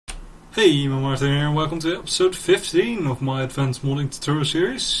Hey, I'm Martin here and welcome to episode 15 of my advanced modding tutorial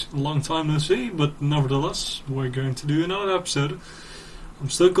series. A long time no see, but nevertheless, we're going to do another episode. I'm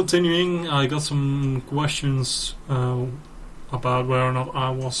still continuing. I got some questions about whether or not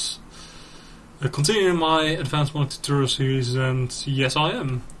I was continuing my advanced modding tutorial series, and yes I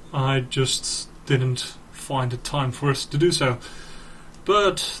am. I just didn't find the time for us to do so.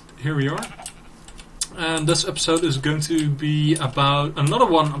 But here we are. And this episode is going to be about another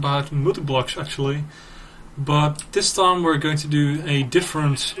one about Multiblocks actually, but this time we're going to do a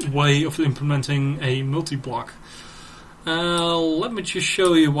different way of implementing a multi-block. Let me just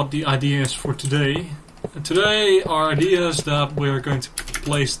show you what the idea is for today. Today our idea is that we're going to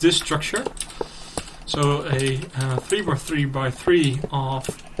place this structure, so a 3x3x3 of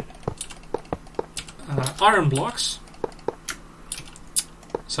iron blocks.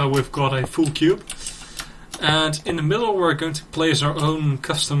 So we've got a full cube. And in the middle we're going to place our own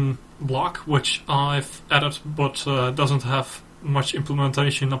custom block, which I've added but doesn't have much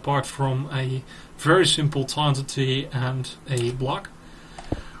implementation apart from a very simple entity and a block.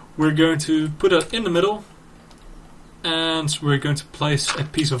 We're going to put it in the middle and we're going to place a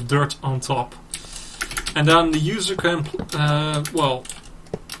piece of dirt on top. And then the user can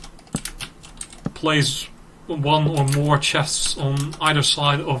place one or more chests on either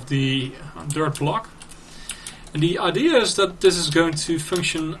side of the dirt block. And the idea is that this is going to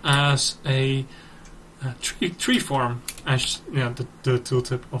function as a tree farm, as the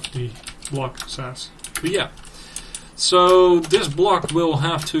tooltip of the block says. But yeah, so this block will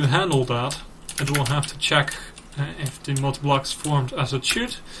have to handle that. It will have to check if the multi-block is formed as it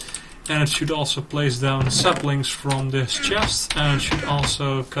should, and it should also place down saplings from this chest, and it should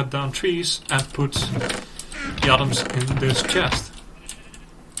also cut down trees and put the items in this chest.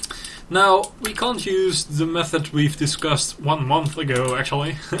 Now, we can't use the method we've discussed 1 month ago,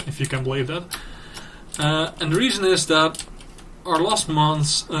 actually, if you can believe that. And the reason is that our last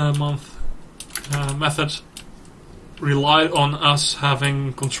month's method relied on us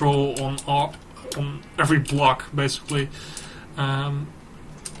having control on every block, basically.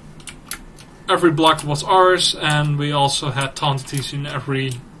 Every block was ours, and we also had entities in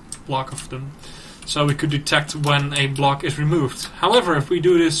every block of them. So we could detect when a block is removed. However, if we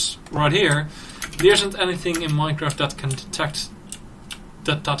do this right here, there isn't anything in Minecraft that can detect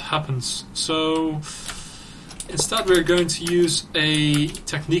that happens. So instead we're going to use a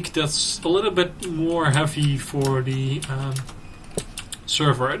technique that's a little bit more heavy for the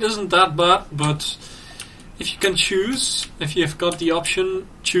server. It isn't that bad, but if you can choose, if you've got the option,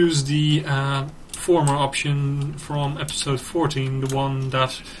 choose the former option from episode 14, the one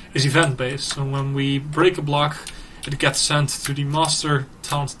that is event based. So when we break a block, it gets sent to the master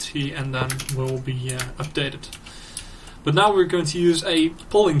entity and then will be updated. But now we're going to use a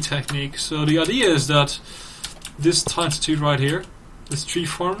polling technique. So the idea is that this entity right here, this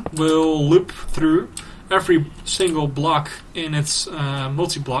TreeFarm, will loop through every single block in its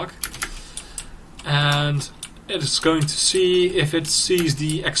multi-block, and it is going to see if it sees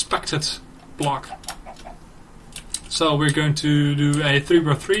the expected block. So we're going to do a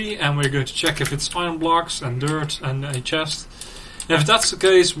 3x3 and we're going to check if it's iron blocks and dirt and a chest. And if that's the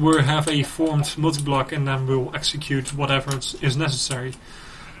case, we'll have a formed multi-block and then we'll execute whatever is necessary.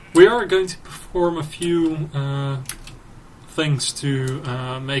 We are going to perform a few things to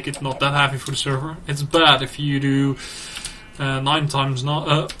make it not that heavy for the server. It's bad if you do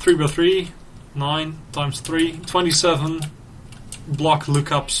 3x3, 9 times 3, 27 block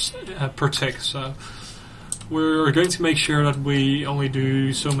lookups per tick. So we're going to make sure that we only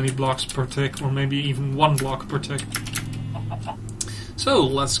do so many blocks per tick, or maybe even 1 block per tick. So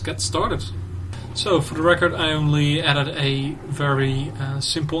let's get started. So for the record, I only added a very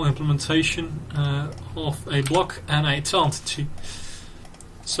simple implementation of a block and a entity.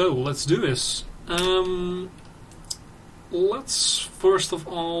 So let's do this. Let's first of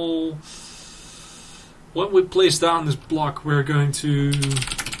all, when we place down this block, we're going to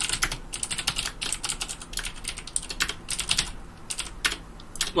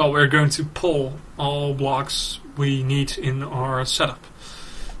pull all blocks we need in our setup.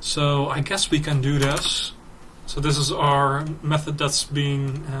 So I guess we can do this. So this is our method that's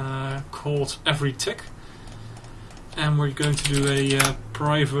being called every tick, and we're going to do a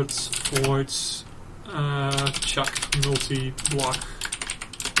private void chuck multi-block.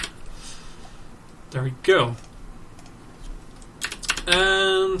 There we go.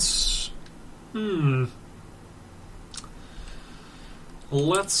 And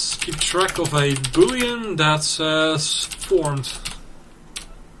let's keep track of a boolean that says formed.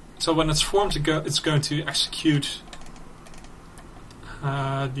 So when it's formed, it's going to execute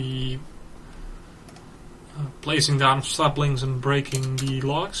the placing down of saplings and breaking the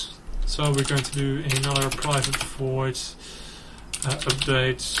logs. So we're going to do another private void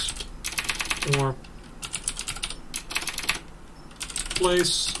update or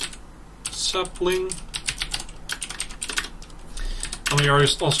place sapling. And we are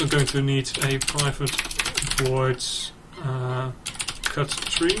also going to need a private void cut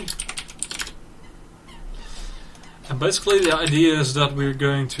tree. And basically the idea is that we're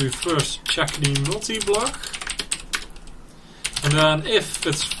going to first check the multi-block, and then if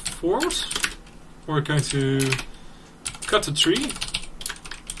it's formed, we're going to cut the tree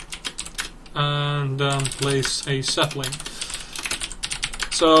and then place a sapling.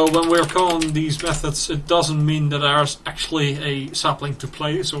 So when we're calling these methods, it doesn't mean that there's actually a sapling to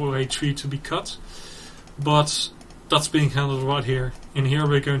place or a tree to be cut, but that's being handled right here. In here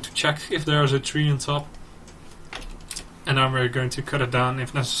we're going to check if there's a tree on top, and then we're going to cut it down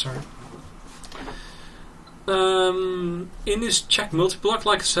if necessary. In this check multi-block,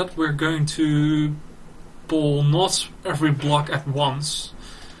 like I said, we're going to pull not every block at once.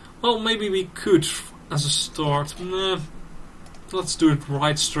 Well, maybe we could as a start. Nah, let's do it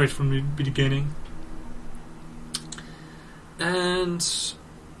right straight from the beginning. And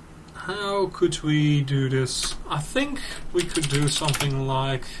how could we do this? I think we could do something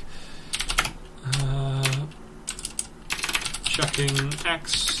like checking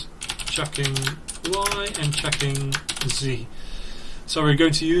X, checking Y, and checking Z. So we're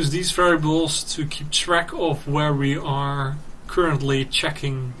going to use these variables to keep track of where we are currently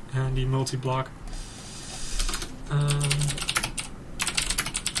checking the multi-block.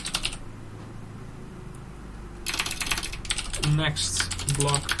 Next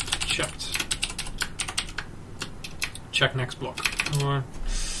block checked. Check next block. Or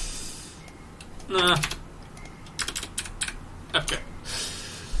nah. Okay.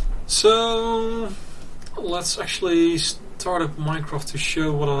 So let's actually start up Minecraft to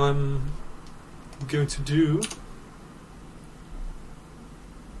show what I'm going to do.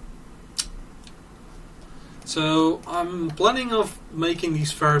 So I'm planning of making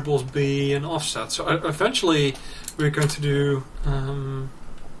these variables be an offset. So eventually we're going to do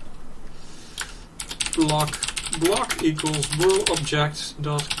block equals bool object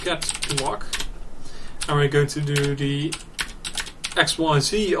dot get block, and we're going to do the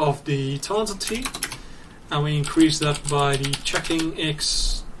XYZ of the entity, and we increase that by the checking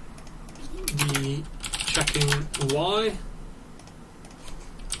X, the checking Y,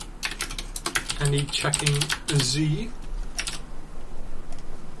 and the checking Z.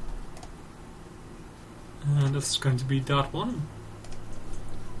 And that's going to be dot one.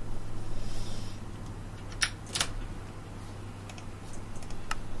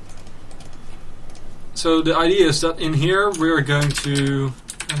 So the idea is that in here we're going to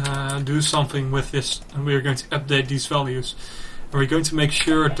do something with this, and we're going to update these values. And we're going to make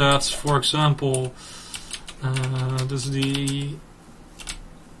sure that, for example, this is the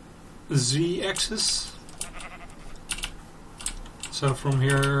Z-axis. So from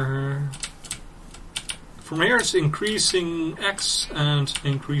here it's increasing X and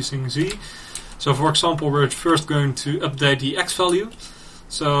increasing Z. So for example, we're first going to update the X value.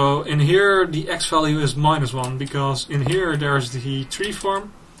 So in here the X value is -1 because in here there's the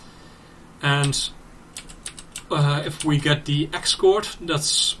TreeFarm, and if we get the X scored,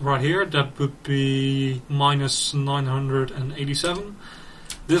 that's right here, that would be -987.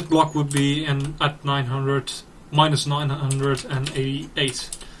 This block would be at -988.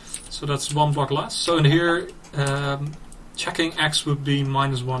 So that's one block less. So in here, checking X would be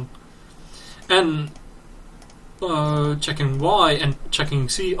 -1. And checking Y and checking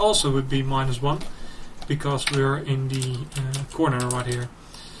Z also would be -1 because we're in the corner right here.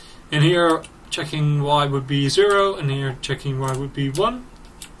 And here, checking Y would be 0, and here checking Y would be 1,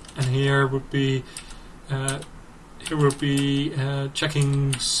 and here would be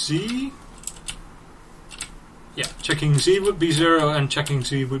checking Z. Yeah, checking Z would be 0 and checking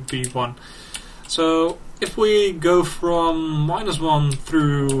Z would be 1. So if we go from -1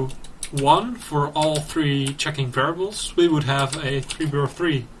 through 1 for all three checking variables, we would have a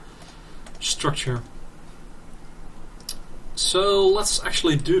 3x3 structure. So let's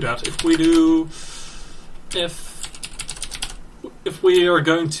actually do that. If we are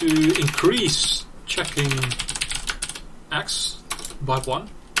going to increase checking X by 1,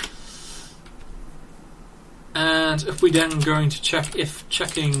 and if we then going to check if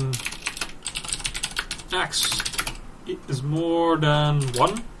checking X is more than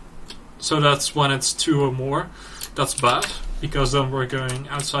 1, so that's when it's 2 or more, that's bad, because then we're going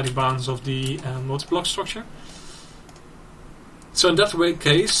outside the bounds of the multi-block structure. So in that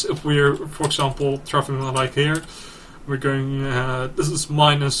case, if we're, for example, traveling like here, we're going, this is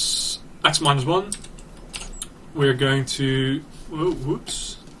minus x minus 1. We're going to,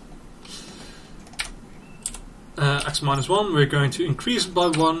 x minus 1, we're going to increase it by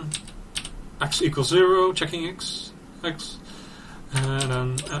 1, x equals 0, checking x, and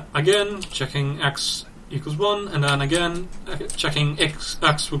then again, checking x equals 1, and then again, checking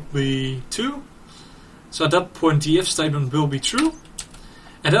x would be 2. So at that point the if statement will be true.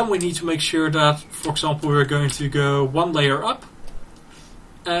 And then we need to make sure that, for example, we're going to go one layer up,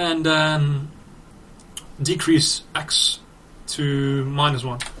 and then decrease x to minus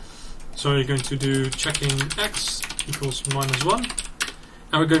 1. So we're going to do checking x equals minus 1,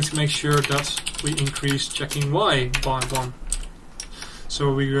 and we're going to make sure that we increase checking y by 1.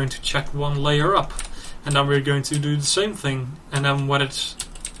 So we're going to check one layer up, and then we're going to do the same thing, and then when it's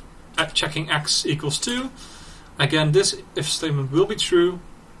at checking x equals 2, again this if statement will be true,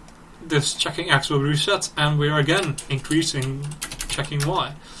 this checking x will be reset, and we are again increasing checking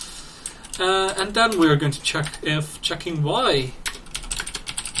y. And then we are going to check if checking y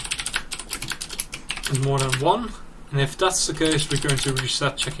is more than 1, and if that's the case, we're going to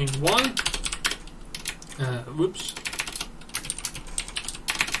reset checking y.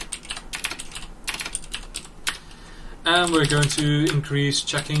 And we're going to increase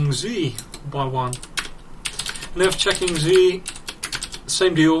checking z by 1. And if checking z,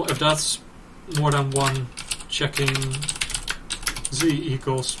 same deal, if that's more than 1, checking z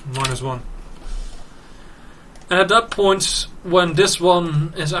equals minus 1. And at that point, when this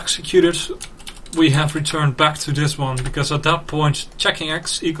one is executed, we have returned back to this one, because at that point checking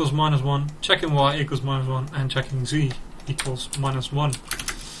x equals minus 1, checking y equals minus 1, and checking z equals minus 1.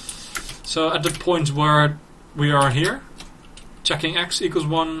 So at the point where we are here, checking x equals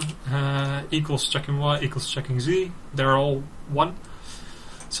 1, equals checking y equals checking z, they're all 1.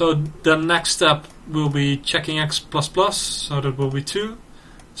 So the next step will be checking x plus plus, so that will be 2.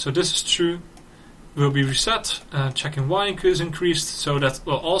 So this is true, will be reset. Checking y is increased, so that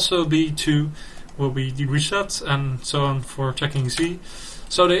will also be 2, will be reset, and so on for checking z.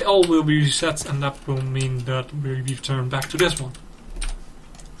 So they all will be reset, and that will mean that we return back to this one.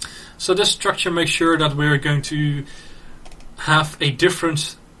 So this structure makes sure that we're going to have a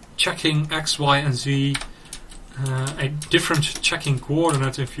different checking x, y, and z, a different checking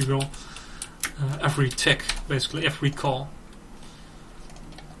coordinate, if you will, every tick, basically every call.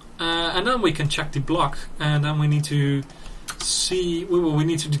 And then we can check the block, and then we need to see, we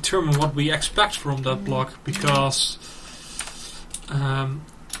need to determine what we expect from that block, because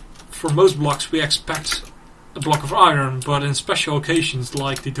for most blocks we expect a block of iron, but in special occasions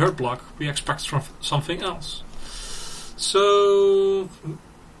like the dirt block we expect something else. So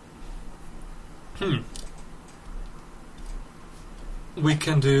we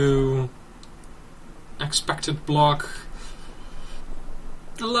can do expected block.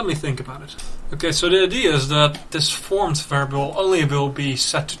 Let me think about it. Okay, so the idea is that this formed variable only will be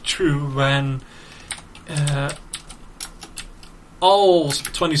set to true when all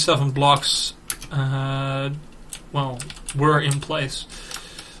 27 blocks were in place.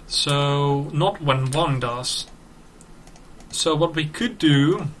 So not when one does. So what we could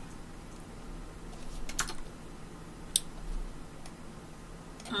do,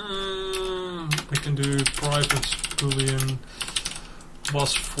 we can do private boolean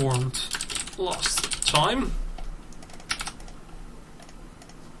was formed last time.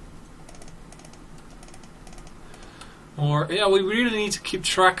 Or yeah, we really need to keep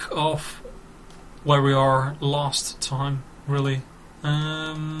track of where we are last time, really.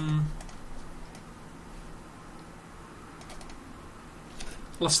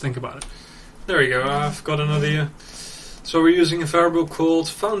 Let's think about it. There we go, I've got an idea. So we're using a variable called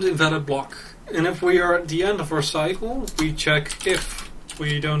foundInValidBlock. And if we are at the end of our cycle, we check if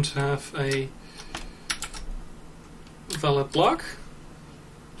we don't have a valid block.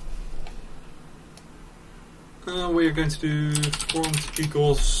 We are going to do formed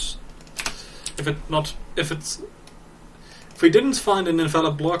equals if we didn't find an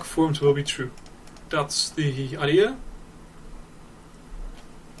invalid block, formed will be true. That's the idea.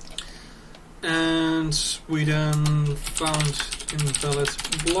 And we then found invalid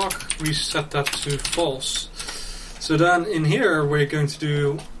block, we set that to false. So then in here we're going to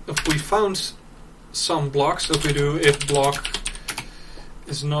do, if we found some blocks, if we do if block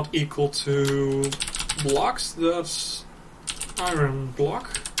is not equal to blocks, that's iron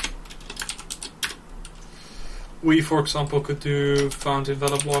block. We, for example, could do found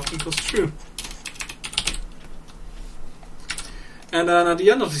invalid block equals true. And then at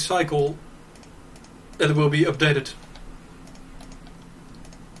the end of the cycle, it will be updated.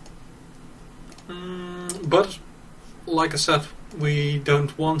 But like I said, we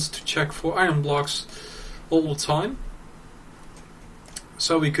don't want to check for iron blocks all the time.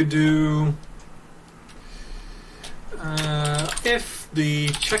 So we could do if the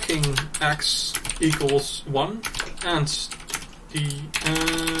checking x equals 1 and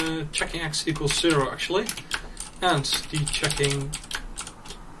the checking x equals 0 actually, and the checking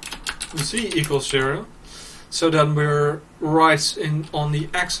z equals 0. So then we're right in on the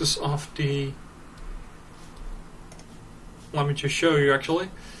axis of the. Let me just show you actually.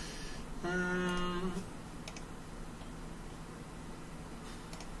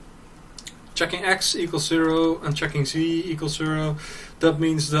 Checking x equals 0 and checking z equals 0. That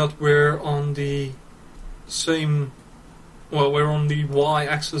means that we're on the same. Well, we're on the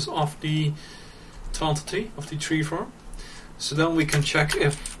y-axis of the entity of the TreeFarm. So then we can check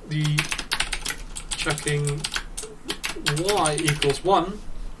if the checking y equals 1,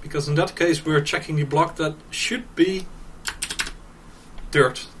 because in that case we're checking the block that should be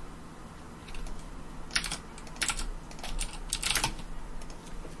dirt.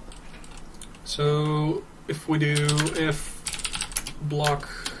 So if we do if block,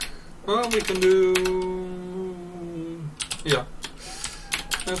 well, we can do, yeah,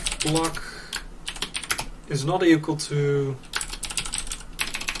 if block is not equal to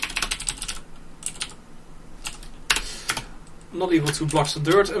blocks of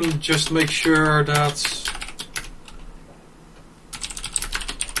dirt, and just make sure that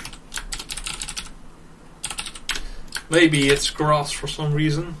maybe it's grass for some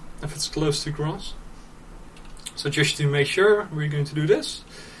reason, if it's close to grass. So just to make sure, we're going to do this.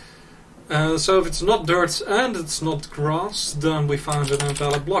 So if it's not dirt and it's not grass, then we found an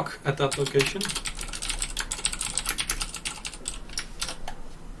invalid block at that location.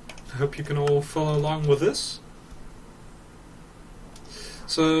 I hope you can all follow along with this.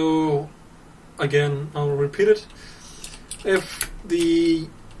 So again, I'll repeat it. If the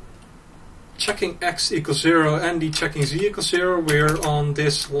checking x equals 0 and the checking z equals 0, we're on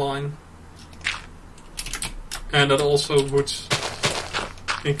this line. And that also would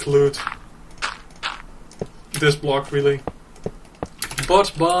include this block really.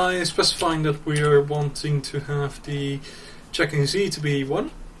 But by specifying that we are wanting to have the checking z to be 1,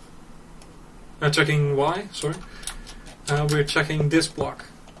 checking y, sorry, we're checking this block.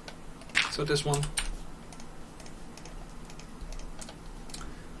 So this one.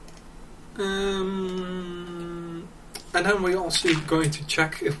 And then we're also going to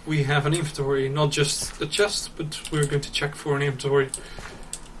check if we have an inventory, not just a chest, but we're going to check for an inventory.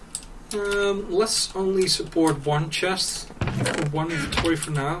 Let's only support one chest or one inventory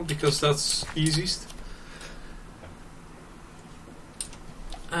for now, because that's easiest.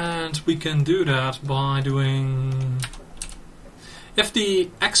 And we can do that by doing if the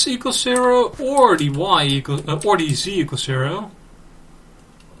x equals 0 or the y equals or the z equals 0.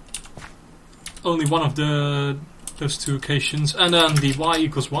 Only one of those two occasions, and then the y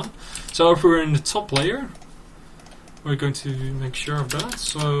equals 1. So if we're in the top layer, we're going to make sure of that.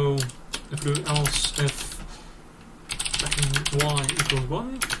 So if we do else if checking y equals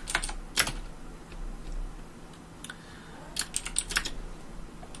 1.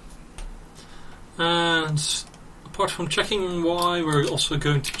 And apart from checking y, we're also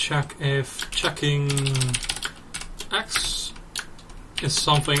going to check if checking x is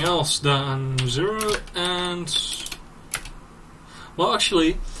something else than 0, and well,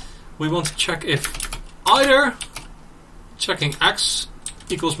 actually we want to check if either checking x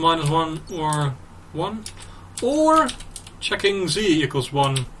equals -1 or 1, or checking z equals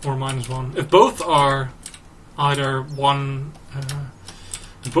 1 or -1. If both are either 1,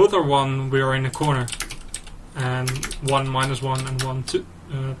 if both are 1, we are in a corner, and 1 -1 and 1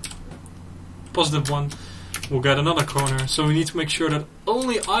 +1 we'll get another corner. So we need to make sure that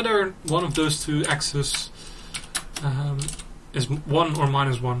only either one of those two axes is 1 or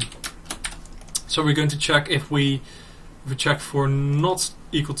 -1. So we're going to check if we check for not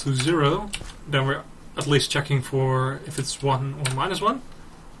equal to 0, then we're at least checking for if it's 1 or -1.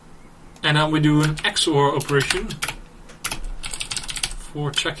 And then we do an XOR operation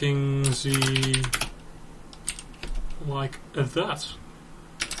for checking z like that.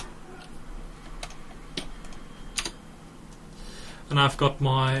 And I've got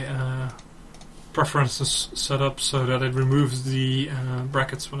my preferences set up so that it removes the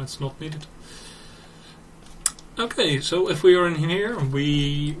brackets when it's not needed. Okay, so if we are in here,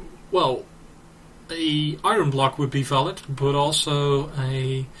 well, a iron block would be valid, but also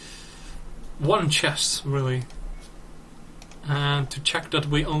a one chest really. And to check that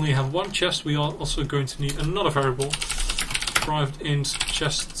we only have one chest, we are also going to need another variable, private int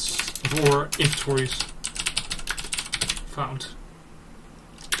chests or inventories found.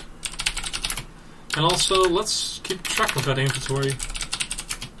 And also, let's keep track of that inventory.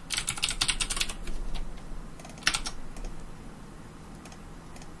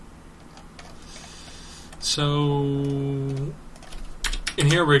 So, in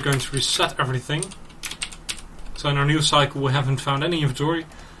here we're going to reset everything. So in our new cycle we haven't found any inventory.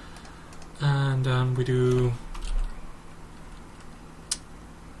 And then we do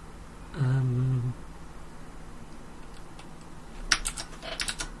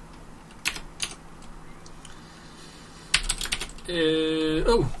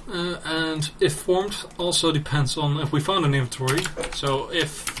and if formed also depends on if we found an inventory. So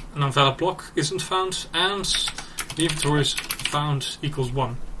if an invalid block isn't found and the inventories found equals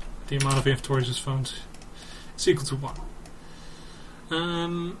 1, the amount of inventories is found is equal to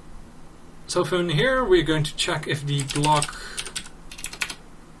 1. So from here we're going to check if the block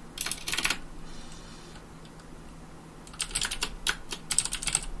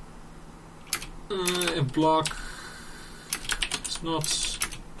is not.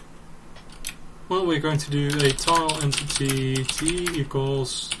 Well, we're going to do a tile entity t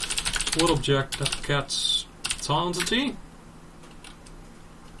equals what object that gets tile entity,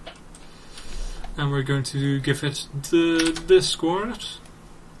 and we're going to give it this coordinate,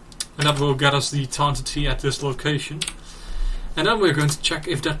 and that will get us the tile entity at this location. And then we're going to check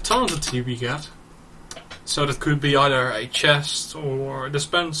if that tile entity we get, so that could be either a chest or a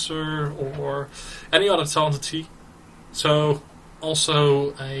dispenser or any other tile entity. So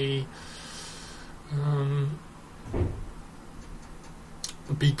also a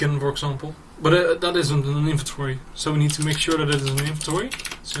beacon, for example, but that isn't an inventory, so we need to make sure that it is an inventory.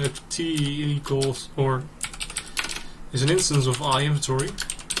 So if t equals or is an instance of I inventory.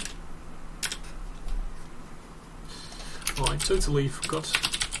 Oh, I totally forgot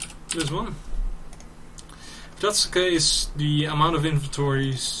this one. If that's the case, the amount of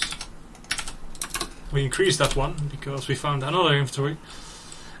inventories, we increase that one because we found another inventory.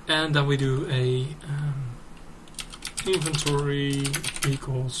 And then we do a inventory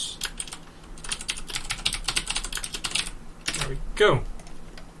equals, there we go.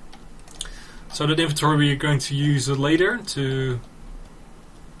 So that inventory we are going to use it later to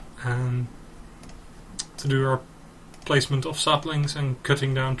do our placement of saplings and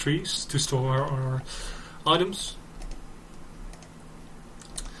cutting down trees to store our items.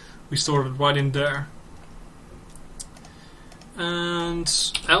 We store it right in there. And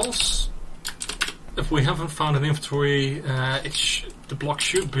else, if we haven't found an inventory, the block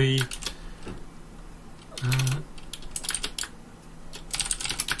should be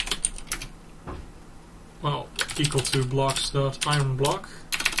well, equal to blocks.ironBlock.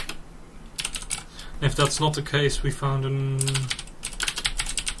 If that's not the case, we found an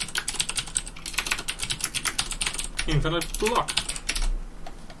invalid block.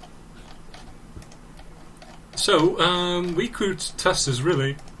 So, we could test this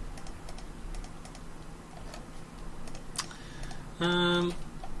really.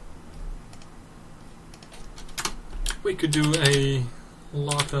 We could do a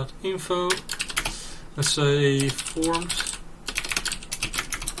log.info, let's say formed,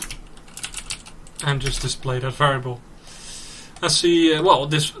 and just display that variable. Let's see, well,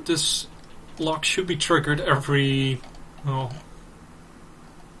 this log should be triggered every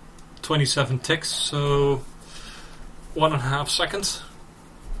 27 ticks, so 1.5 seconds.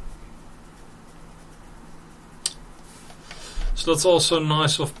 So that's also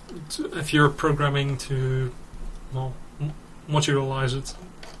nice if you're programming to modularize it,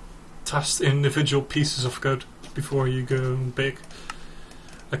 test individual pieces of code before you go big.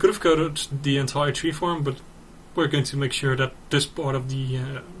 I could have coded the entire TreeFarm, but we're going to make sure that this part of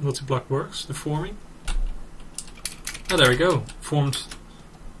the multi-block works, the forming. Oh, there we go. Formed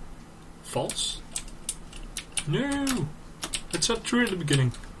false. No! It said true at the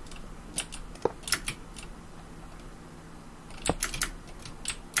beginning.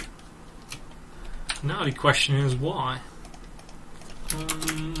 Now the question is why?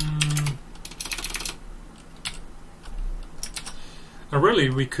 Really,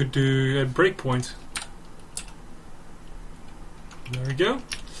 we could do a breakpoint. There we go.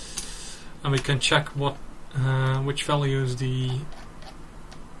 And we can check what which values the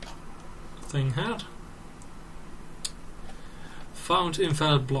thing had. Found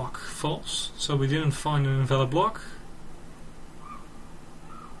invalid block, false. So we didn't find an invalid block.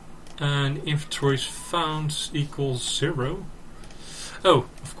 And inventories found equals 0. Oh,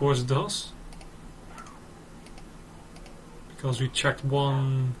 of course it does. Because we checked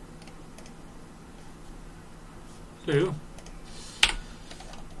 1, 2.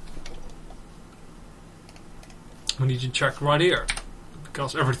 we need to check right here,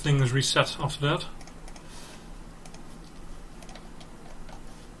 because everything is reset after that.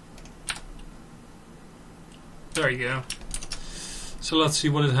 There you go. So let's see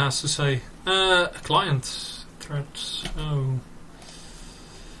what it has to say. Client thread. Oh,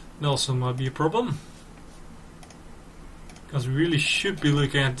 that also might be a problem, because we really should be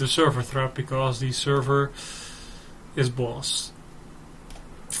looking at the server thread, because the server is boss.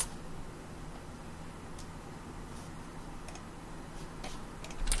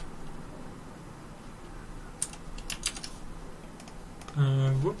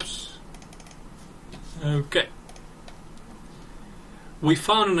 Whoops. Okay. We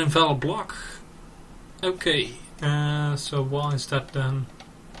found an invalid block. Okay. So why is that then?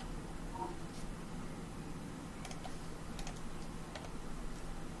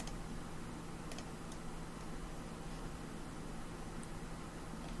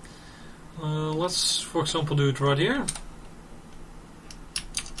 Let's, for example, do it right here.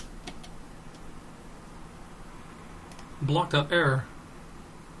 Block that error.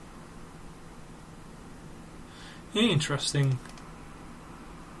 Interesting.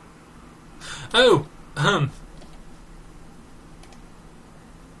 Oh,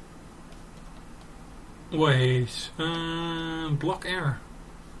 wait. Block error.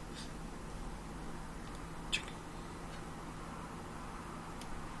 Check.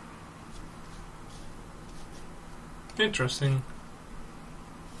 Interesting.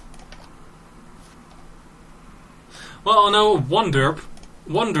 Well, no, one derp.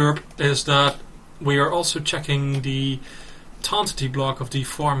 One derp is that we are also checking the entity block of the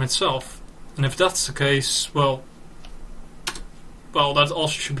farm itself. And if that's the case, well, that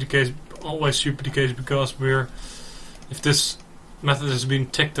also should be the case. Always should be the case, because if this method has been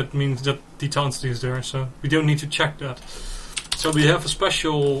ticked, that means that the entity is there. So we don't need to check that. So we have a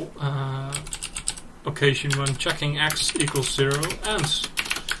special occasion when checking x equals 0 and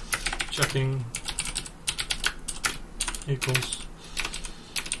checking equals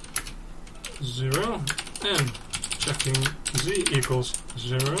 0 and checking z equals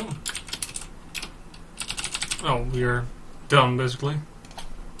 0. Oh, we're done basically.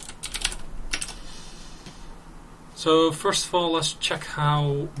 So first of all, let's check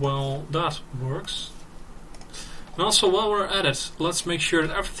how well that works. And also, while we're at it, let's make sure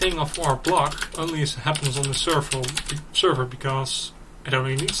that everything of our block only happens on the server, because it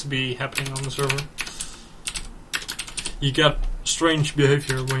only needs to be happening on the server. You get strange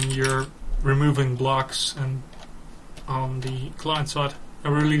behavior when you're removing blocks and on the client side. I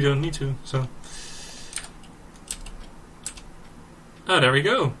really don't need to, so. Ah, there we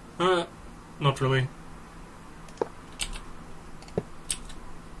go. Not really.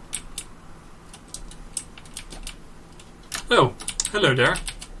 Oh, hello there.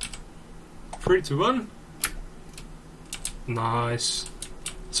 3, 2, 1. Nice.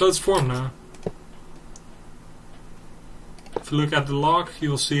 So it's formed now. If you look at the log,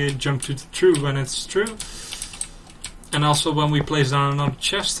 you'll see it jump to the true when it's true. And also when we place down another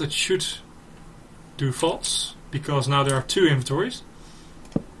chest, it should do false, because now there are 2 inventories.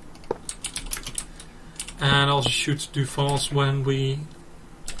 And also should do false when we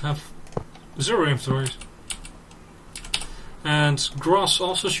have 0 inventories. And grass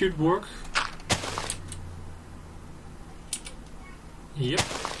also should work. Yep.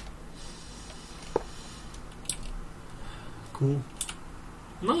 Cool.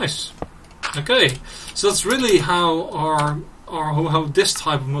 Nice. Okay, so that's really how how this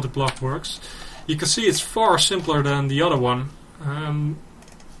type of multi-block works. You can see it's far simpler than the other one.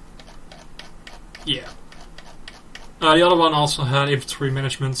 Yeah. The other one also had inventory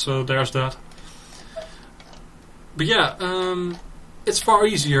management, so there's that. But yeah, it's far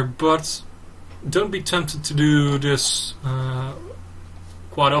easier, but don't be tempted to do this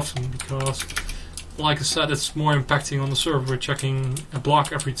quite often, because, like I said, it's more impacting on the server. We're checking a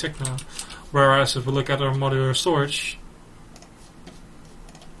block every tick now. Whereas if we look at our modular storage,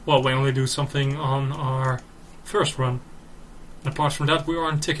 well, we only do something on our first run. Apart from that, we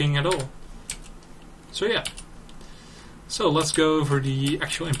aren't ticking at all. So yeah. So let's go over the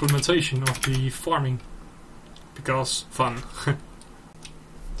actual implementation of the farming, because fun.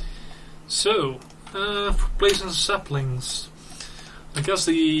 So, for placing saplings, I guess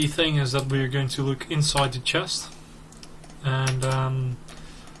the thing is that we're going to look inside the chest, and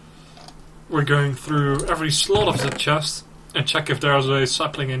we're going through every slot of the chest and check if there's a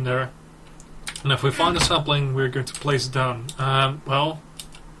sapling in there. And if we find a sapling, we're going to place it down. Well,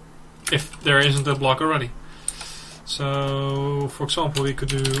 if there isn't a block already. So, for example, we could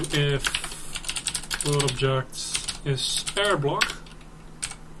do if float object is air block,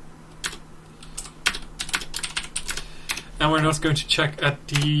 And we're not going to check at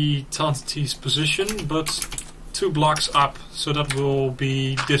the entity's position, but 2 blocks up, so that will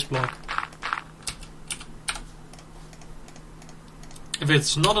be this block. If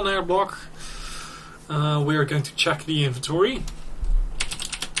it's not an air block, we are going to check the inventory.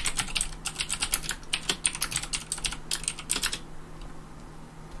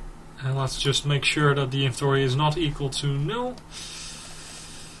 And let's just make sure that the inventory is not equal to 0.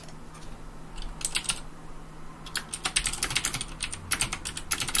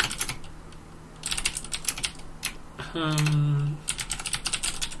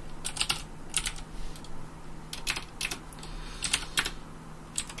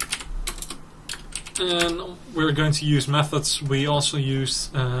 And we're going to use methods we also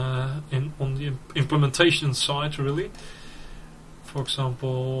used on the implementation side, really. For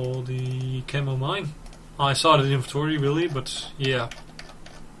example, the camo mine. I saw the inventory, really, but yeah.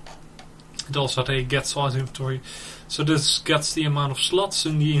 It also had a get size inventory. So this gets the amount of slots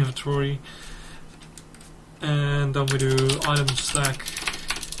in the inventory. And then we do item stack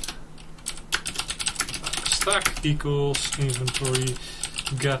equals inventory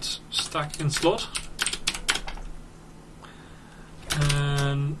get stack in slot.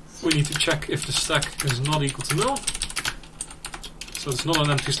 And we need to check if the stack is not equal to 0. So it's not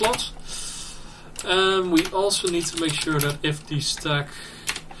an empty slot. And we also need to make sure that if the stack,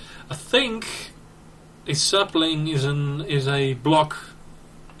 I think a sapling is a block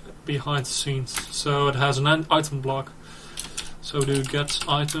behind the scenes, so it has an item block. So do get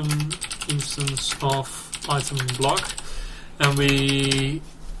item instance of item block, and we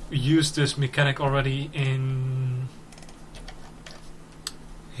used this mechanic already in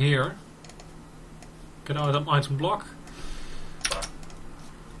here. Get item block.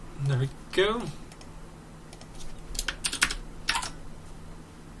 There we go.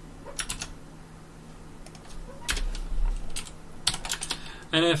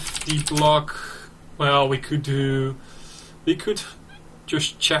 And if the block, well, we could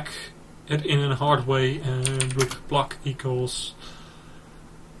just check it in a hard way and look block equals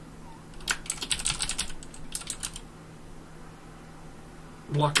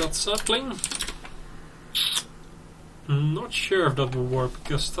block.sapling. I'm not sure if that will work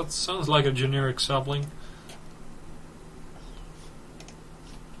because that sounds like a generic sapling.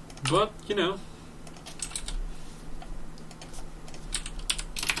 But, you know.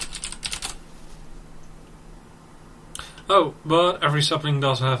 Oh, but every sapling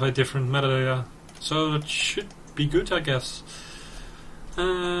does have a different metadata, so that should be good, I guess.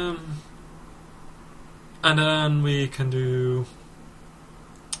 And then we can do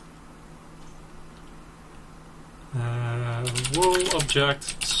wall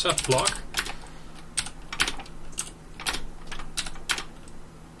object set block,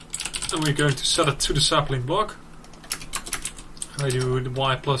 and we're going to set it to the sapling block. I do the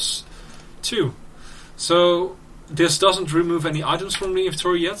y plus 2. So this doesn't remove any items from the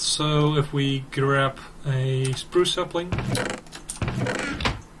inventory yet, so if we grab a spruce sapling,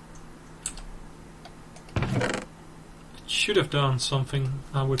 it should have done something,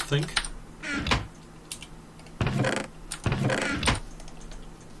 I would think.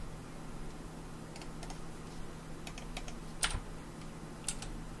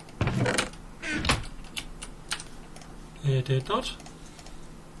 It did not.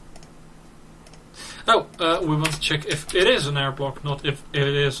 Oh, we want to check if it is an air block, not if it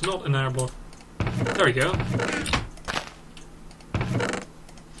is not an air block. There we go.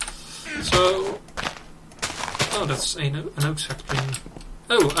 So, oh, that's an oak sapling.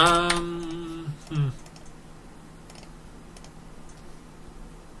 Oh,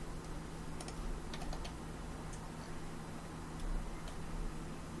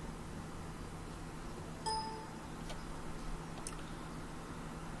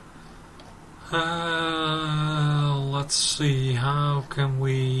 let's see, how can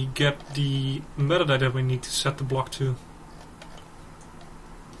we get the metadata we need to set the block to?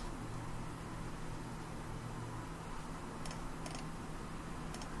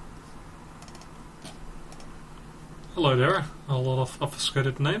 Hello there, a lot of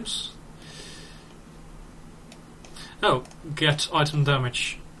obfuscated names. Oh, get item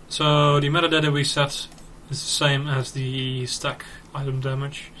damage. So the metadata we set is the same as the stack item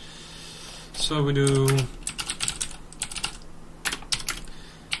damage. So we do,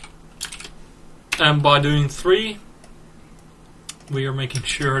 and by doing 3, we are making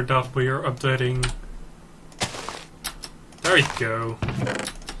sure that we are updating. There you go.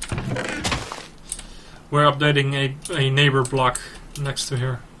 We're updating a neighbor block next to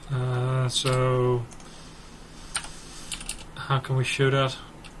here. So how can we show that?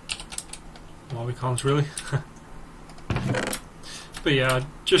 Well, we can't really. But yeah,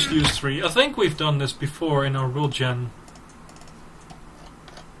 just use 3. I think we've done this before in our world gen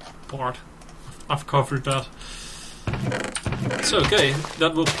part. I've covered that. It's okay,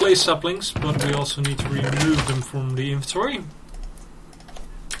 that will place saplings, but we also need to remove them from the inventory.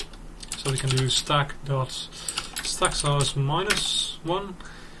 So we can do stack size -1,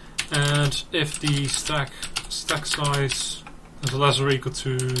 and if the stack size is less or equal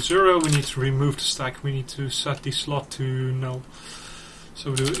to 0, we need to remove the stack. We need to set the slot to null.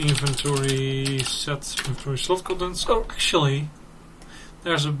 So we do inventory set inventory slot contents. Oh, actually,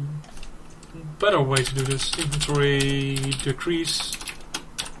 there's a better way to do this. Inventory decrease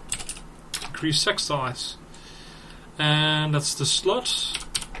stack size, and that's the slot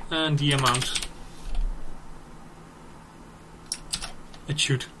and the amount. It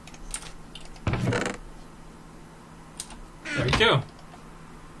should. There we go.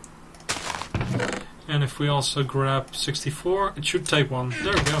 And if we also grab 64, it should take 1.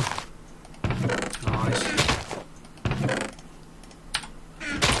 There we go. Nice.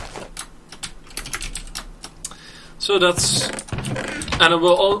 So that's... and it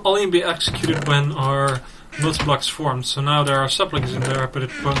will only be executed when our multiblocks formed. So now there are saplings in there, but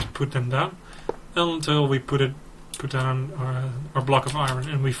it won't put them down until we put down our block of iron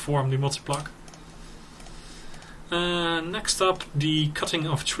and we form the multiblock. Next up, the cutting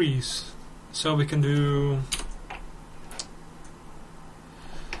of trees. So we can do...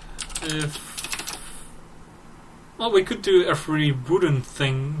 well, we could do every wooden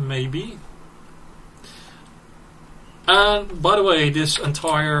thing, maybe. And by the way, this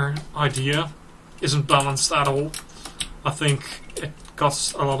entire idea isn't balanced at all. I think it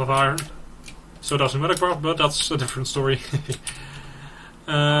costs a lot of iron, so it doesn't matter, but that's a different story.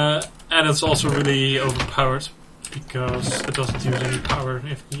 And it's also really overpowered, because it doesn't use any power.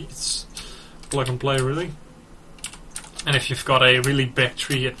 It's plug and play, really. And if you've got a really big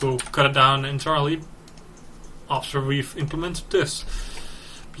tree, it will cut it down entirely after we've implemented this.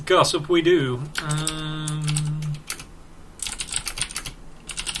 Because if we do...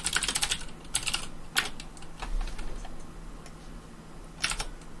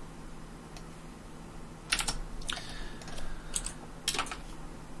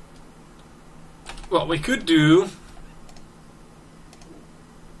 what we could do...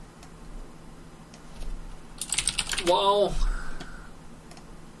 well...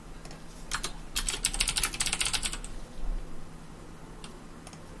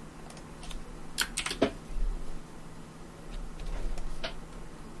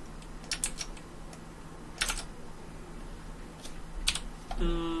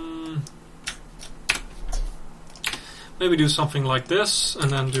 maybe do something like this,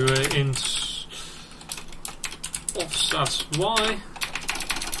 and then do a int offset y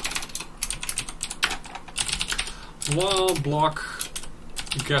while block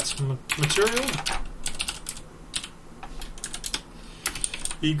get material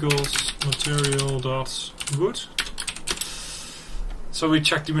equals material dot wood. So we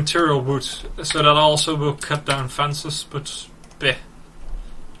check the material wood, so that also will cut down fences, but bleh.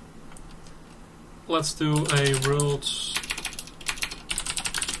 Let's do a world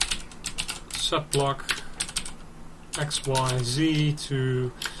set block XYZ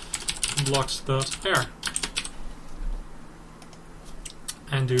to blocks.air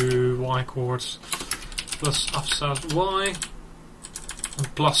and do y coords plus offset y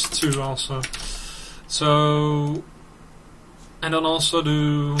and plus 2 also. So, and then also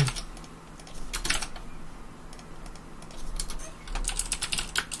do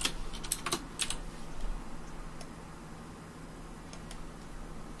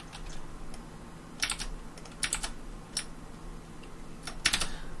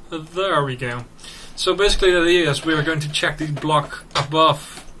there we go. So basically the idea is we are going to check the block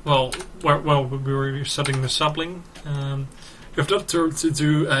above, well, where we were setting the sapling. If that turns to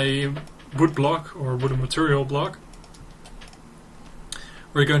do a wood block or wooden material block,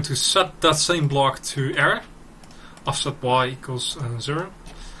 we're going to set that same block to air, offset y equals 0.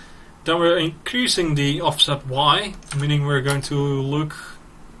 Then we're increasing the offset y, meaning we're going to look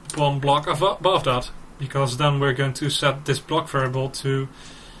one block above that, because then we're going to set this block variable to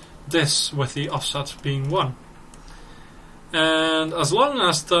this with the offset being 1. And as long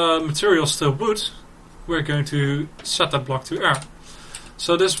as the material is still wood, we're going to set that block to air.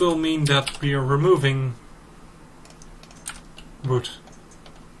 So this will mean that we are removing wood.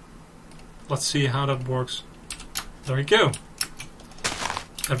 Let's see how that works. There we go.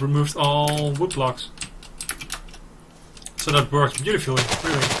 I've removed all wood blocks. So that works beautifully,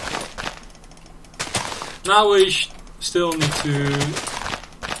 really. Now we still need to,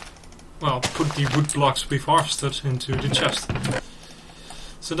 well, put the wood blocks we've harvested into the chest.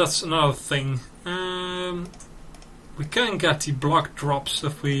 So that's another thing. We can get the block drops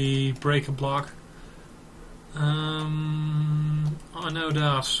if we break a block. I know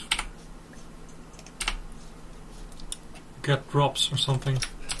that. Get drops or something.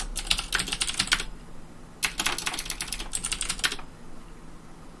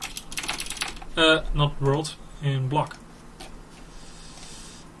 Not world, in block.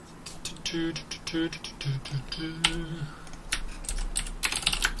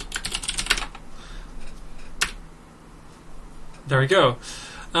 There we go.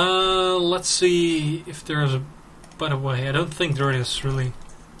 Let's see if there's a better way. I don't think there is really.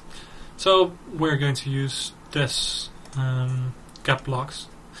 So we're going to use this get blocks,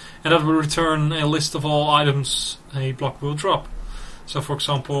 and that will return a list of all items a block will drop. So for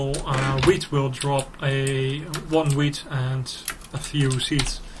example, wheat will drop one wheat and a few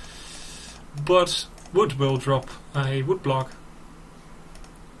seeds, but wood will drop a wood block.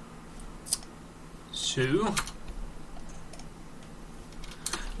 So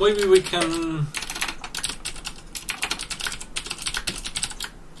maybe we can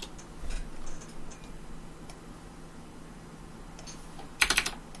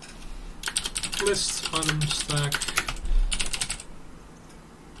list item stack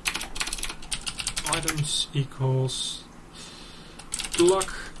items equals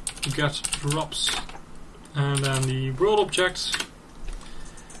block get drops, and then the world object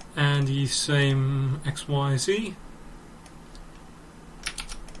and the same XYZ.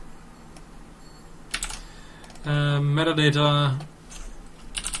 Metadata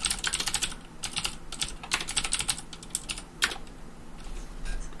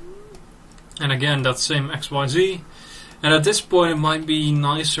and again that same XYZ, and at this point it might be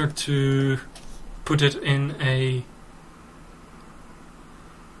nicer to put it in a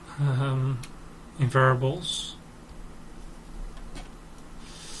in variables,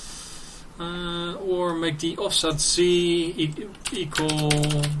 or make the offset Z equal.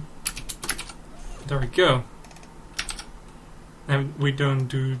 There we go. And we don't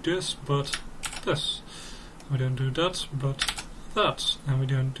do this, but this. We don't do that, but that. And we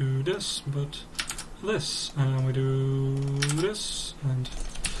don't do this, but this. And we do this, and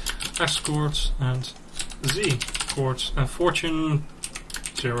X chords, and Z chords. And fortune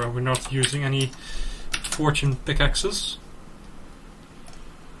 0. We're not using any fortune pickaxes.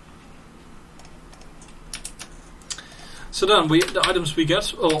 So then the items we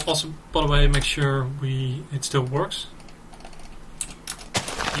get. Oh, also, by the way, make sure it still works.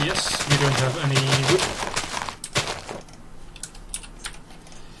 Yes, we don't have any wood.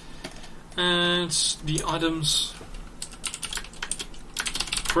 And the items,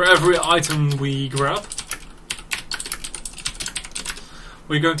 for every item we grab,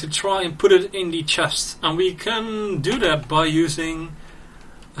 we're going to try and put it in the chest. And we can do that by using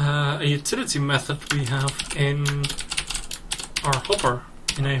a utility method we have in our hopper,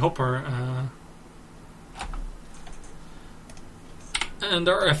 in a hopper. And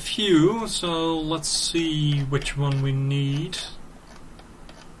there are a few, so let's see which one we need.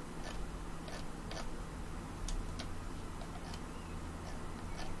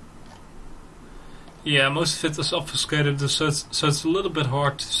 Yeah, most of it is obfuscated, so it's a little bit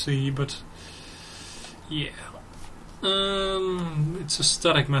hard to see, but yeah. It's a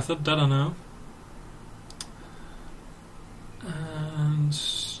static method, that I know. And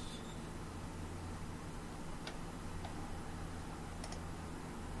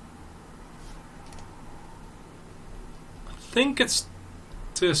I think it's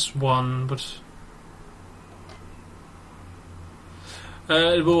this one, but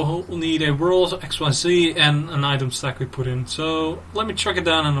it will need a world, XYZ, and an item stack we put in. So let me check it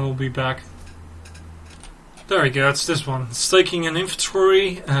down and we'll be back. There we go, it's this one. It's taking an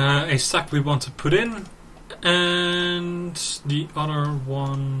inventory, a stack we want to put in, and the other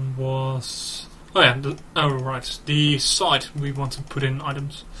one was... oh yeah, right, the site we want to put in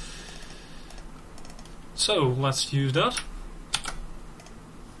items. So let's use that.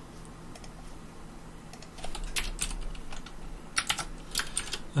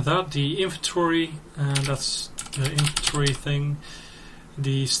 That, the inventory, and that's the inventory thing.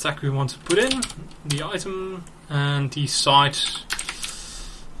 The stack we want to put in, the item, and the site.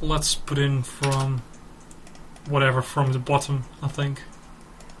 Let's put in from whatever, from the bottom, I think.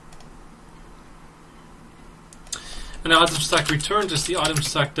 And the item stack returned is the item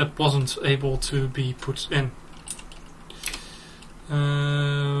stack that wasn't able to be put in.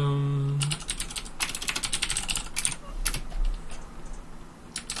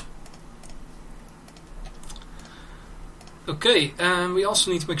 Okay, and we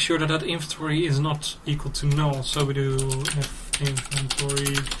also need to make sure that that inventory is not equal to null. So we do if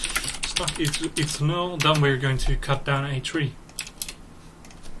inventory stock equals to null, then we're going to cut down a tree.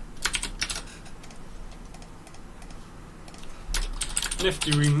 And if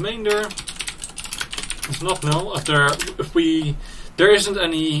the remainder is not null, if there isn't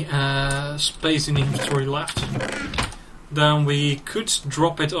any space in the inventory left, then we could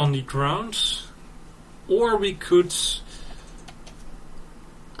drop it on the ground, or we could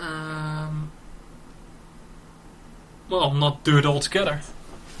well, not do it all together.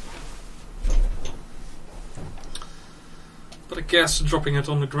 But I guess dropping it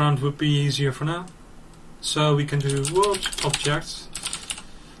on the ground would be easier for now. So we can do world object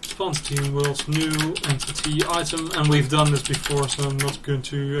quantity world new entity item, and we've done this before, so I'm not going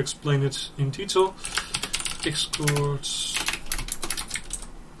to explain it in detail. Export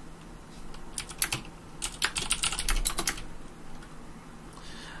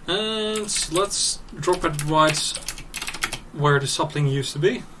and let's drop it right where the sapling used to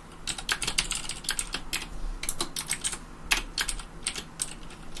be.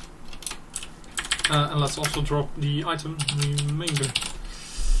 And let's also drop the item remainder.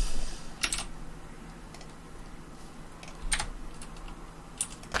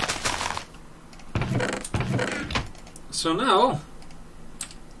 So now,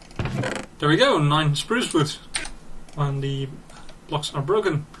 there we go, 9 spruce wood when the blocks are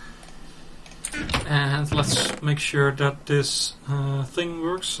broken. And let's make sure that this thing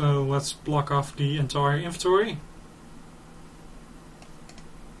works, so let's block off the entire inventory.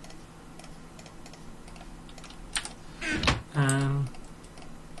 And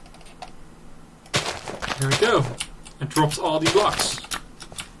there we go, it dropped all the blocks.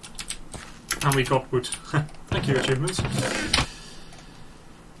 And we got wood. Thank you, achievements.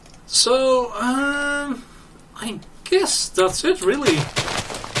 So, I guess that's it, really.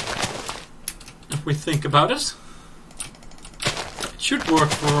 If we think about it. It should work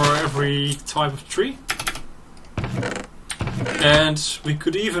for every type of tree. And we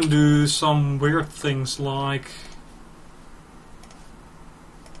could even do some weird things like...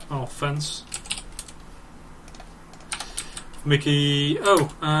 oh, fence. Mickey,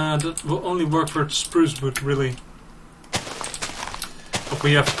 that will only work for spruce wood, really. If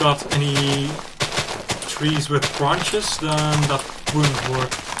we have got any trees with branches, then that wouldn't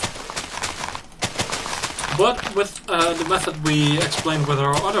work. But with the method we explained with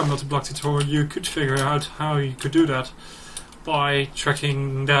our other multi-block tutorial, you could figure out how you could do that by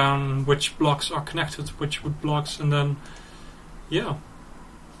tracking down which blocks are connected to which wood blocks, and then, yeah.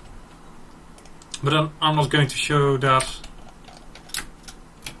 But I'm not going to show that.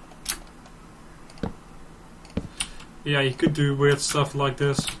 Yeah, you could do weird stuff like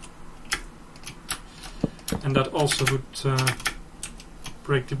this, and that also would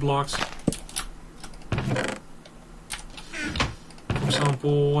break the blocks. For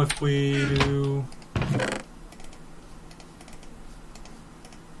example, if we do...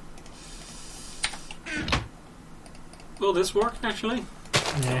 will this work actually?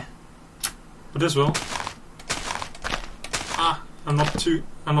 Yeah. But this will. Ah, I'm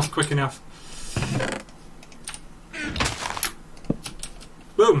not quick enough.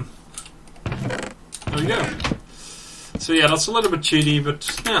 Boom! There we go. So yeah, that's a little bit cheaty, but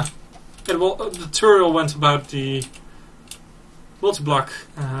yeah. The tutorial went about the multi-block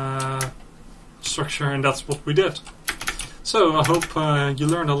structure, and that's what we did. So I hope you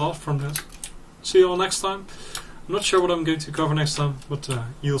learned a lot from this. See you all next time. I'm not sure what I'm going to cover next time, but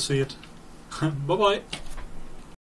you'll see it. Bye bye!